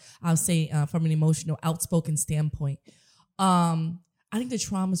feelings, but I'll say from an emotional, outspoken standpoint. I think the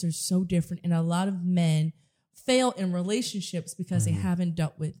traumas are so different, and a lot of men fail in relationships because they haven't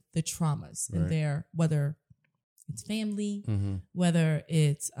dealt with the traumas in their, whether it's family, whether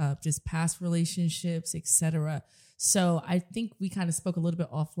it's just past relationships, etc. So I think we kind of spoke a little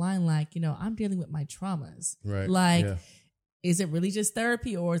bit offline, like, I'm dealing with my traumas. Right. Like, is it really just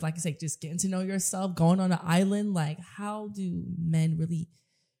therapy, or like I say, just getting to know yourself, going on an island? Like, how do men really,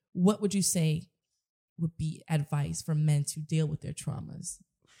 what would you say would be advice for men to deal with their traumas?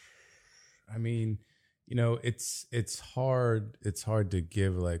 I mean, it's hard to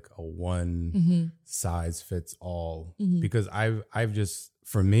give like a one size fits all, because I've just,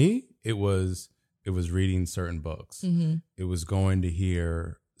 for me, it was reading certain books. It was going to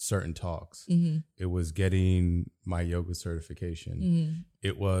hear certain talks. It was getting my yoga certification.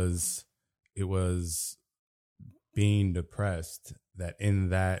 It was being depressed, that in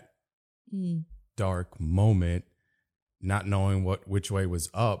that dark moment, not knowing which way was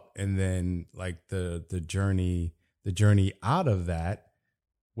up, and then like the journey out of that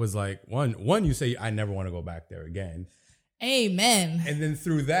was like one you say, I never want to go back there again. Amen. And then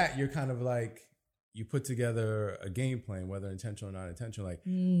through that, you're kind of like, you put together a game plan, whether intentional or not intentional. Like,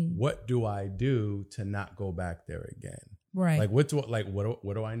 what do I do to not go back there again? Right. Like, what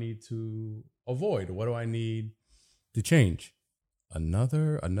do I need to avoid? What do I need to change?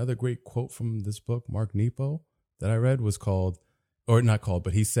 Another great quote from this book, Mark Nepo, that I read was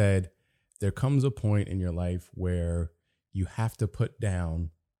but he said, there comes a point in your life where you have to put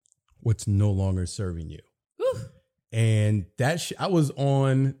down what's no longer serving you. Whew. And I was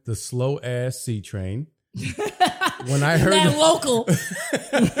on the slow ass C train when I heard that local.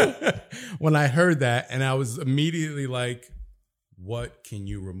 When I heard that, and I was immediately like, what can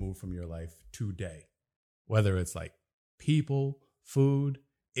you remove from your life today? Whether it's like people, food,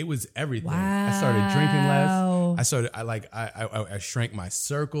 it was everything. Wow. I started drinking less. I shrank my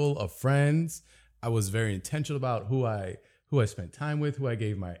circle of friends. I was very intentional about who I spent time with, who I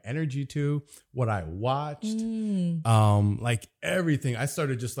gave my energy to, what I watched, like everything. I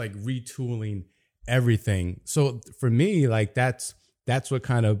started just like retooling everything. So for me, like that's what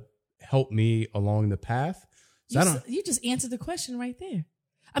kind of helped me along the path. So you just answered the question right there.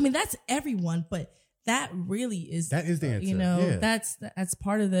 I mean, that's everyone, but that is the answer. You know, yeah. that's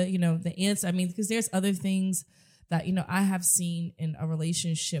part of the, you know, the answer. I mean, because there's other things that, you know, I have seen in a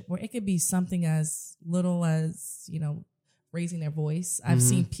relationship where it could be something as little as, you know, raising their voice. I've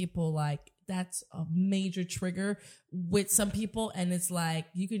seen people like that's a major trigger with some people, and it's like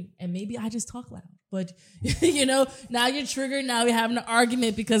and maybe I just talk loud, but you know, now you're triggered. Now we're having an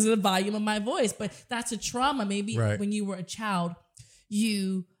argument because of the volume of my voice, but that's a trauma. Maybe when you were a child,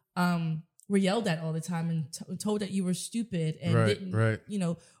 you were yelled at all the time and told that you were stupid and didn't, you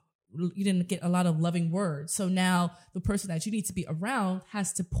know, you didn't get a lot of loving words. So now the person that you need to be around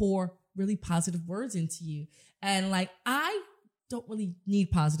has to pour really positive words into you. And like, I don't really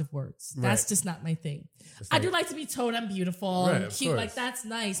need positive words. That's just not my thing. I do like to be told I'm beautiful and cute. Like, that's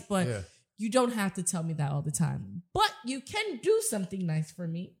nice, but you don't have to tell me that all the time. But you can do something nice for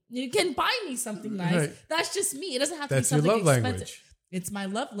me. You can buy me something nice. Right. That's just me. It doesn't have to be something expensive. Language. It's my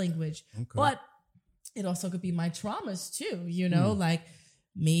love language. Okay. But it also could be my traumas too, you know, like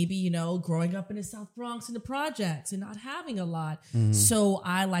maybe, you know, growing up in the South Bronx in the projects and not having a lot. So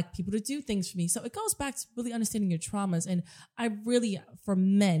I like people to do things for me. So it goes back to really understanding your traumas. And I really, for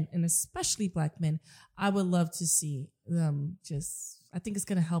men, and especially Black men, I would love to see them I think it's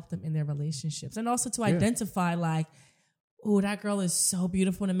going to help them in their relationships. And also to identify like, oh, that girl is so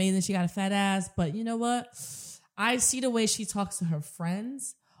beautiful and amazing. She got a fat ass. But you know what? I see the way she talks to her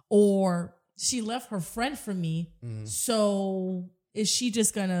friends, or she left her friend for me. So is she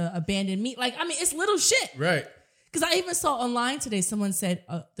just gonna abandon me? Like, I mean, it's little shit. Right. Because I even saw online today, someone said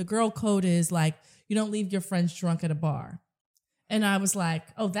the girl code is like, you don't leave your friends drunk at a bar. And I was like,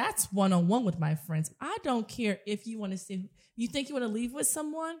 oh, that's one-on-one with my friends. I don't care if you want to say, you think you want to leave with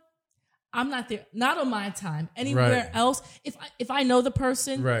someone? I'm not there. Not on my time. Anywhere else. If I know the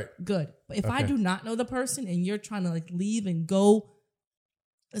person, good. But if I do not know the person and you're trying to like leave and go,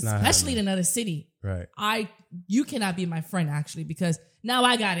 especially in another city, you cannot be my friend actually, because now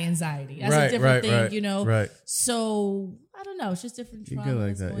I got anxiety. That's a different thing, you know. Right. So I don't know. It's just different traumas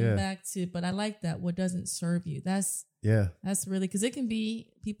like that, going back to. But I like that. What doesn't serve you? That's really, because it can be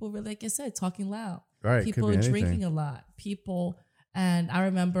people really, like I said, talking loud. Right. People drinking a lot. People. And I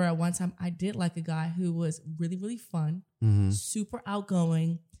remember at one time I did like a guy who was really, really fun, super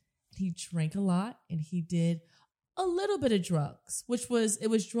outgoing. He drank a lot and he did a little bit of drugs, it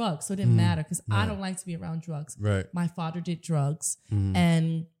was drugs. So it didn't matter because I don't like to be around drugs. Right. My father did drugs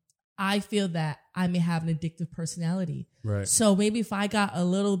and I feel that I may have an addictive personality. Right. So maybe if I got a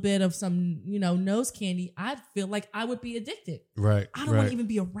little bit of some, you know, nose candy, I'd feel like I would be addicted. Right. I don't want to even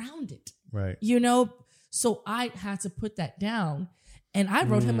be around it. Right. You know, so I had to put that down. And I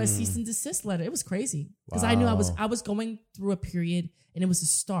wrote him a cease and desist letter. It was crazy because I knew I was going through a period, and it was the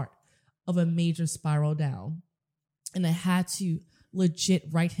start of a major spiral down. And I had to legit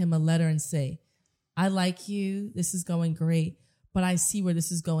write him a letter and say, I like you. This is going great, but I see where this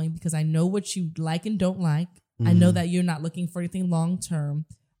is going because I know what you like and don't like. I know that you're not looking for anything long term.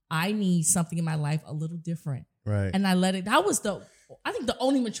 I need something in my life a little different. Right. And I let it. That was I think the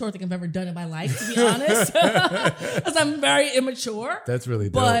only mature thing I've ever done in my life, to be honest, because I'm very immature. That's really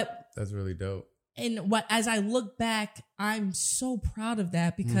dope. That's really dope. And as I look back, I'm so proud of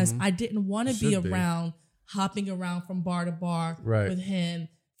that because I didn't want to be around, hopping around from bar to bar with him,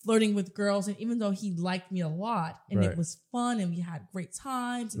 flirting with girls. And even though he liked me a lot and it was fun and we had great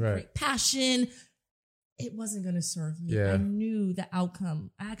times and great passion, it wasn't going to serve me. Yeah. I knew the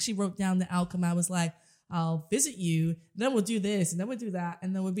outcome. I actually wrote down the outcome. I was like, I'll visit you, then we'll do this, and then we'll do that,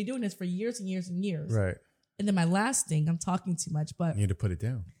 and then we'll be doing this for years and years and years. Right. And then my last thing, I'm talking too much, but you need to put it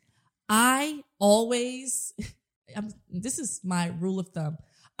down. I always, this is my rule of thumb.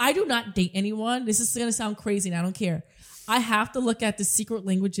 I do not date anyone. This is going to sound crazy, and I don't care. I have to look at the secret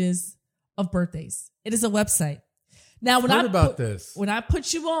languages of birthdays. It is a website. Now, when I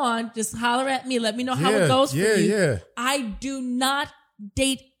put you on, just holler at me. Let me know how it goes for you. Yeah. I do not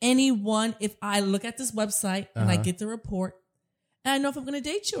date anyone if I look at this website and I get the report and I know if I'm going to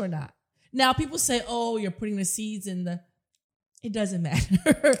date you or not. Now, people say, oh, you're putting the seeds in it doesn't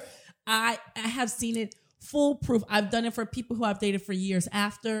matter. I have seen it foolproof. I've done it for people who I've dated for years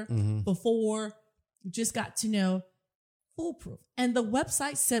after, before, just got to know, foolproof. And the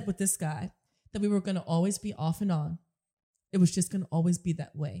website said with this guy that we were going to always be off and on. It was just going to always be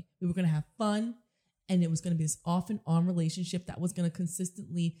that way. We were going to have fun, and it was going to be this off and on relationship that was going to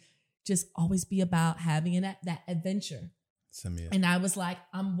consistently just always be about having that adventure. And I was like,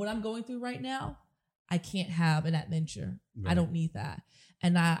 what I'm going through right now, I can't have an adventure. Right. I don't need that.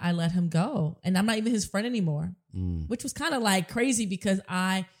 And I let him go. And I'm not even his friend anymore, which was kind of like crazy because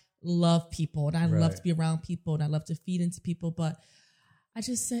I love people and I love to be around people and I love to feed into people. But I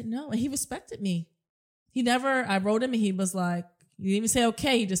just said no. And he respected me. I wrote him and he was like, he didn't even say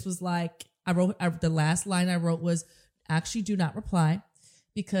okay. He just was like, the last line I wrote was, actually do not reply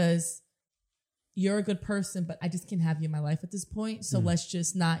because you're a good person, but I just can't have you in my life at this point. So let's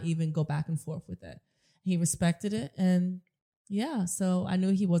just not even go back and forth with it. He respected it. And yeah, so I knew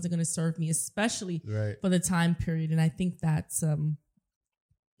he wasn't going to serve me, especially for the time period. And I think that's,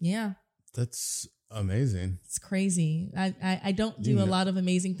 That's amazing. It's crazy. I don't do a lot of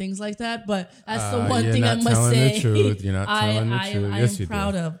amazing things like that, but that's the one thing I must say. You're not telling the truth. I am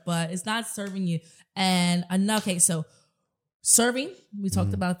proud of, but it's not serving you. And okay, so serving, we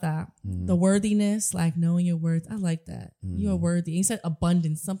talked about that. The worthiness, like knowing your worth. I like that. You are worthy. He said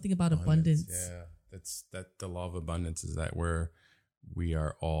abundance, something about abundance. Yeah, that's the law of abundance is that we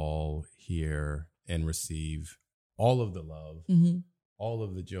are all here and receive all of the love, all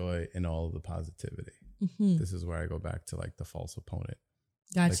of the joy, and all of the positivity. This is where I go back to like the false opponent.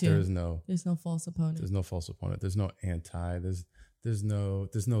 Got you. There's no false opponent. There's no false opponent. There's no anti. There's no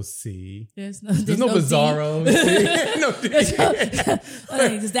C. There's no Bizarro. No D.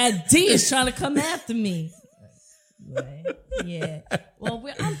 Because that D is trying to come after me. Right. Yeah. Well,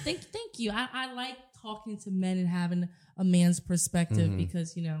 thank you. I like talking to men and having a man's perspective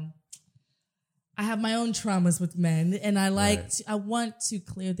because, I have my own traumas with men, and I want to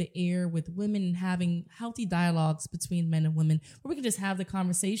clear the air with women and having healthy dialogues between men and women where we can just have the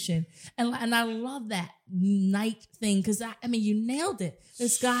conversation. And I love that night thing because you nailed it.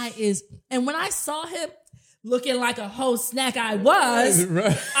 This guy and when I saw him looking like a whole snack I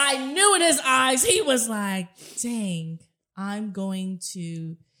knew in his eyes, he was like, dang, I'm going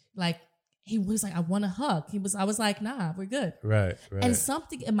to he was like, I want a hug. I was like, nah, we're good. Right. And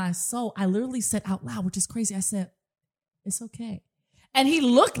something in my soul, I literally said out loud, which is crazy. I said, it's okay. And he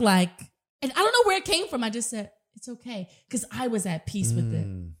looked like, and I don't know where it came from. I just said, it's okay. Because I was at peace with it.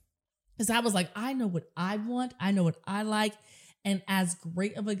 Because I was like, I know what I want. I know what I like. And as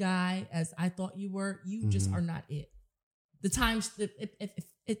great of a guy as I thought you were, you just are not it. The times, the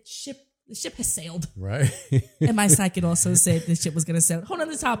ship has sailed. Right. And my psychic also said the ship was going to sail. Hold on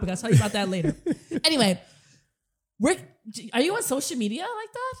to the topic. I'll tell you about that later. Anyway, are you on social media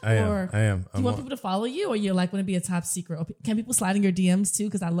like that? I am. Do you want people to follow you, or you want to be a top secret? Or can people slide in your DMs too?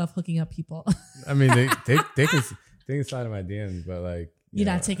 Because I love hooking up people. I mean, they can slide in my DMs, but you're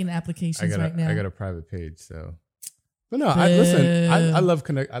not taking the applications right now. I got a private page, so. But no, I love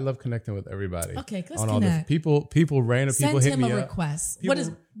connecting with everybody. Okay, let's on connect. All this. People, random people hit me up. Send him a request.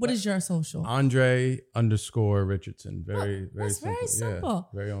 What is your social? Andre_Richardson. Very That's simple. very simple.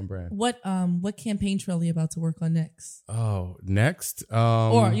 Yeah, very on brand. What campaign trail are you about to work on next? Oh, next.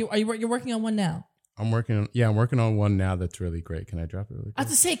 Or you're working on one now? I'm working on one now that's really great. Can I drop it really quick? I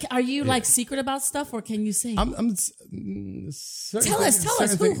have to say, are you secret about stuff, or can you say? I'm tell us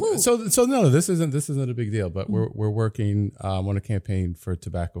who. So no, this isn't a big deal. But we're working on a campaign for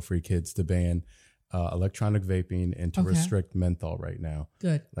tobacco-free kids to ban electronic vaping and to restrict menthol right now.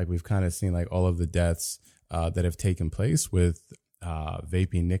 Good. We've kind of seen all of the deaths that have taken place with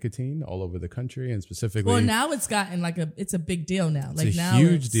vaping nicotine all over the country, and specifically. Well, now it's gotten it's a big deal now. It's a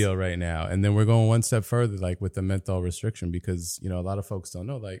huge deal right now. And then we're going one step further, with the menthol restriction, because, a lot of folks don't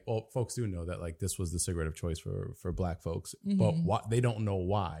know, folks do know that this was the cigarette of choice for Black folks, but they don't know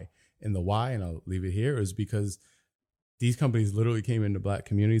why. And the why, and I'll leave it here, is because these companies literally came into Black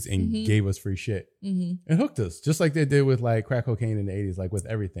communities and gave us free shit and hooked us, just like they did with crack cocaine in the 80s, with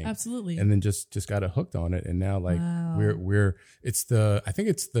everything. Absolutely. And then just got hooked on it. And now wow. I think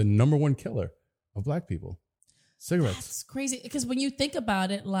it's the number one killer of Black people. Cigarettes. That's crazy. Because when you think about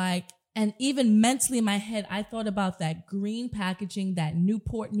it, and even mentally in my head, I thought about that green packaging, that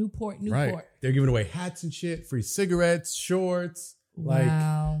Newport. Right. They're giving away hats and shit, free cigarettes, shorts.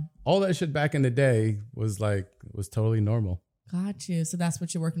 Wow. All that shit back in the day was totally normal. Got you. So that's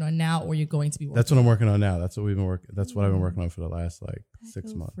what you're working on now, or you're going to be working on? That's what I'm working on now. That's what I've been working on for the last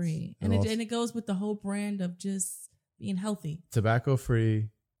 6 months. Free. And it goes with the whole brand of just being healthy. Tobacco free.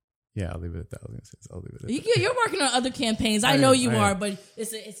 Yeah, I'll leave it at that. I'll leave it at that. You're working on other campaigns. I know you are, but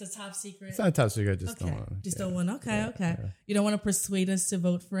it's a top secret. It's not a top secret. Don't want. Okay. Yeah. You don't want to persuade us to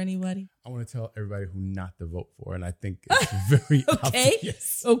vote for anybody? I want to tell everybody who not to vote for, and I think it's very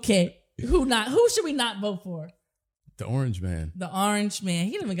obvious. Okay. Who should we not vote for? The Orange Man. The Orange Man.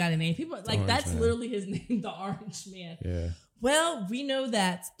 He didn't even got a name. People like that's Man. literally his name, the Orange Man. Yeah. Well, we know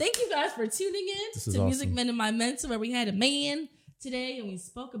that. Thank you guys for tuning in to Music awesome. Men in My Mental, where we had a man today and we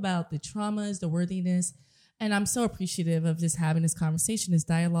spoke about the traumas, the worthiness. And I'm so appreciative of just having this conversation, this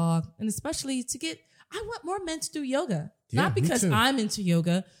dialogue, and especially I want more men to do yoga. Yeah, Not me because too. I'm into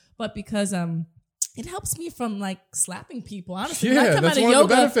yoga, but because it helps me from like slapping people. Honestly, Yeah, when I come that's out of one of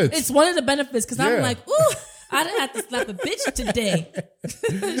the yoga, benefits. it's one of the benefits because I'm Yeah. like, ooh, I didn't have to slap a bitch today.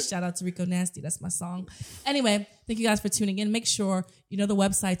 Shout out to Rico Nasty. That's my song. Anyway, thank you guys for tuning in. Make sure you know the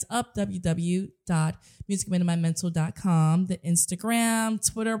website's up, www.musicmeninmymental.com, the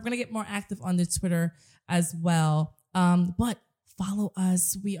Instagram, Twitter. We're going to get more active on the Twitter as well. But follow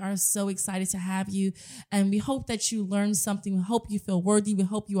us. We are so excited to have you. And we hope that you learn something. We hope you feel worthy. We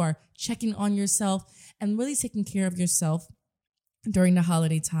hope you are checking on yourself and really taking care of yourself during the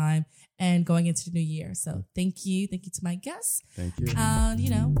holiday time and going into the new year. So thank you. Thank you to my guests. Thank you.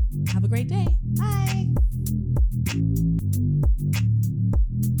 Have a great day. Bye.